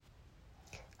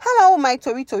Hello, my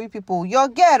tori people. Your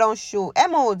girl on show.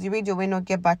 MO, the radio will not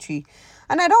get battery.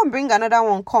 And I don't bring another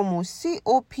one come.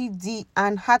 COPD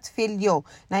and heart failure.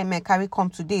 Now I may carry come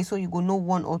today, so you go know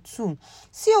one or two.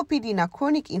 COPD na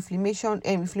chronic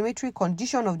inflammatory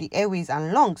condition of the airways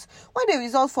and lungs when they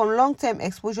result from long-term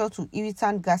exposure to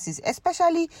irritant gases,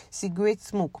 especially cigarette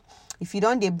smoke. If you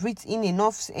don't breathe in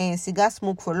enough cigar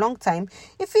smoke for a long time,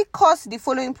 it will cause the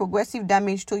following progressive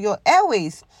damage to your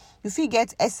airways. You feel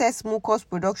get excess mucus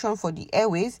production for the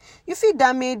airways. You feel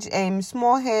damage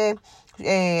small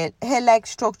hair-like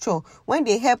structure when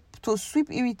they help to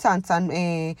sweep irritants and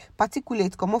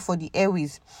particulate come up for the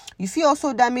airways. You feel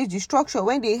also damage the structure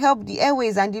when they help the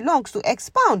airways and the lungs to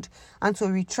expand and to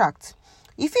retract.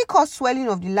 If it cause swelling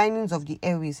of the linings of the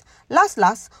airways.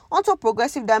 Last, onto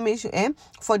progressive damage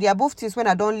for the above things when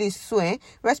I don't list, so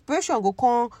respiration go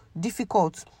come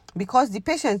difficult because the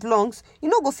patient's lungs,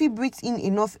 go feel breathe in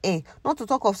enough air. Not to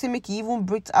talk of say make you even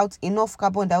breathe out enough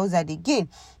carbon dioxide again.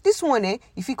 This one,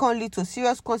 if it can lead to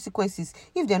serious consequences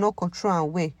if they're not controlled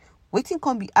and well. Waiting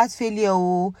can be heart failure.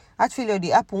 Heart failure dey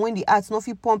happen when the heart no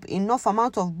fit pump enough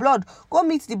amount of blood go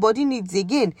meet the body needs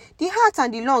again. The heart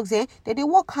and the lungs, they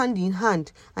work hand in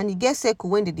hand, and it get circle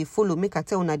when they follow. Make I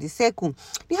tell una the circle.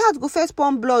 The heart go first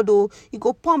pump blood. It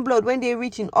go pump blood when they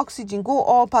reach in oxygen, go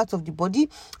all parts of the body.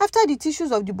 After the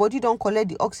tissues of the body don't collect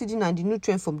the oxygen and the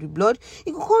nutrient from the blood,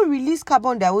 it go come release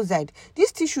carbon dioxide.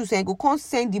 These tissues go come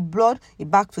send the blood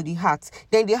back to the heart.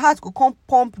 Then the heart go come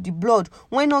pump the blood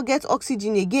when not get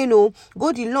oxygen again.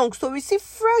 Go the lungs to receive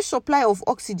fresh supply of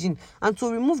oxygen and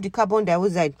to remove the carbon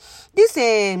dioxide. This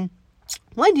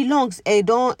when the lungs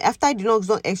after the lungs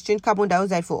don't exchange carbon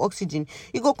dioxide for oxygen,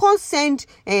 it go come send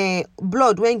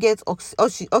blood when get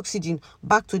oxygen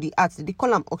back to the heart. They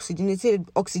call them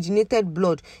oxygenated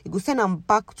blood. It go send them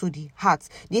back to the heart.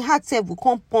 The heart self will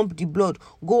come pump the blood,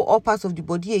 go all parts of the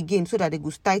body again, so that they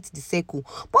go start the circle.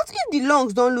 But if the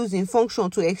lungs don't lose in function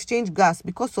to exchange gas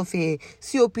because of a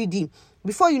COPD,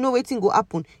 before you know wetin go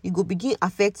happen, it go begin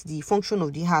affect the function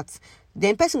of the heart.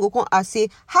 Then person go come and say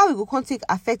how it go come take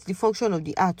affect the function of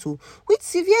the heart too. With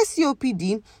severe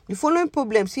COPD, the following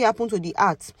problems see happen to the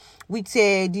heart. With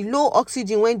the low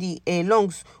oxygen when the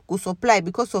lungs go supply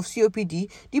because of COPD,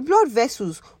 the blood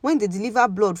vessels when they deliver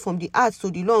blood from the heart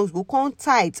to the lungs go come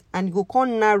tight and go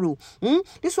come narrow.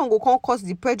 This one go come cause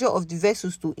the pressure of the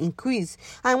vessels to increase.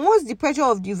 And once the pressure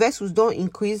of the vessels don't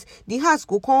increase, the heart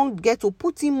go come get to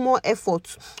put in more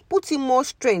effort, put in more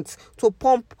strength to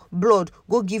pump blood,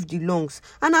 go give the lungs.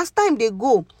 And as time they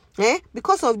go,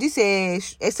 because of this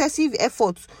excessive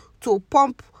effort to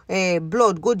pump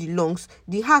blood go the lungs,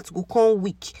 the heart go come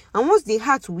weak. And once the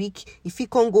heart weak, if it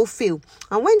can go fail.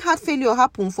 And when heart failure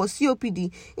happen for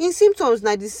COPD, in symptoms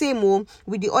na the same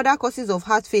with the other causes of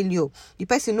heart failure. The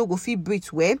person no go feel breathe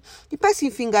well. The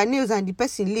person fingernails and the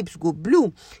person lips go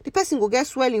blue. The person go get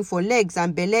swelling for legs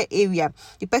and belly area.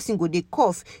 The person go dey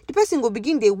cough. The person go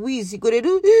begin dey wheeze. He go dey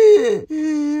do.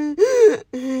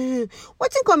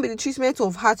 What can be the treatment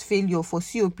of heart failure for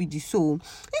COPD? So,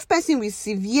 if person with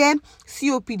severe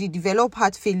COPD develop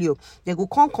heart failure, they go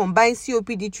combine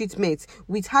COPD treatment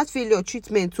with heart failure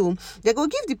treatment. So they go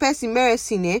give the person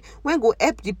medicine when go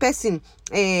help the person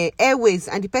airways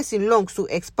and the person lungs to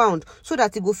expand so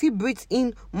that they go feel breathe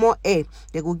in more air.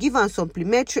 They go give am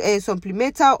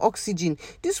supplemental oxygen.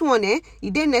 This one it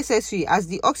dey necessary as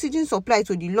the oxygen supply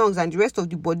to the lungs and the rest of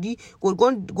the body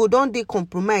go down dey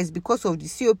compromised because of the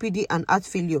COPD and heart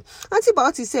failure.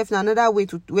 Antibiotics self na another way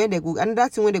to another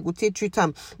thing when they go take treat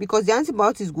am, because the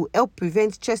antibiotics go help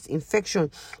prevent chest infection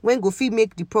when go fit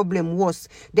make the problem worse.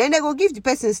 Then they go give the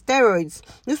person steroids.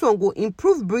 This one go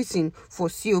improve breathing for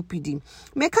COPD.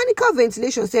 Mechanical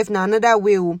ventilation self na another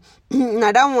way.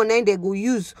 Na that one they go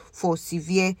use for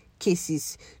severe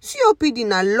cases. COPD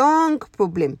na lung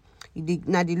problem.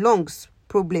 Na the lungs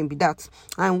problem be that.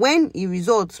 And when it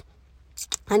results,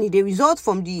 and it result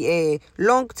from the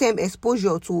long-term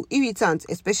exposure to irritants,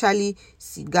 especially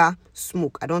cigar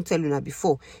smoke. I don't tell you that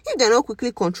before. If they not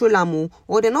quickly control them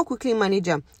or they not quickly manage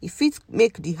them, if it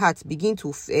make the heart begin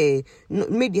to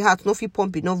make the heart not fit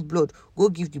pump enough blood, go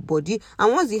give the body.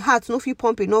 And once the heart not fit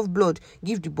pump enough blood,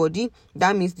 give the body,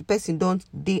 that means the person don't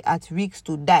dey at risk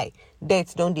to die.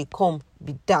 Death don't they come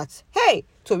be that. Hey,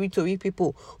 tori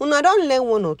people, una don't learn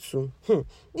one or two.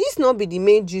 This not be the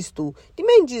main gist too. The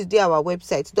main gist dey our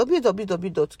website website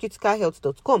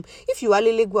www.criticalhealth.com. If you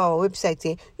alele go our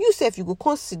website, you sef you go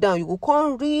come sit down, you go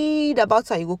come read about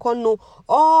her, you go come know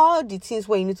all the things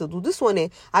what you need to do. This one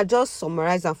I just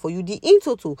summarize them for you. The in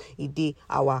total is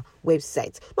our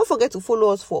website. Don't forget to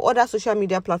follow us for other social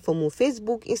media platforms: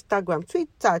 Facebook, Instagram,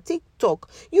 Twitter, TikTok,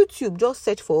 YouTube. Just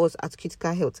search for us at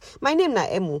Critical Health. My name na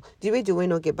Emu, the radio will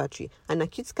not get battery, and na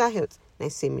Critical Health. Now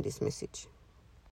send me this message.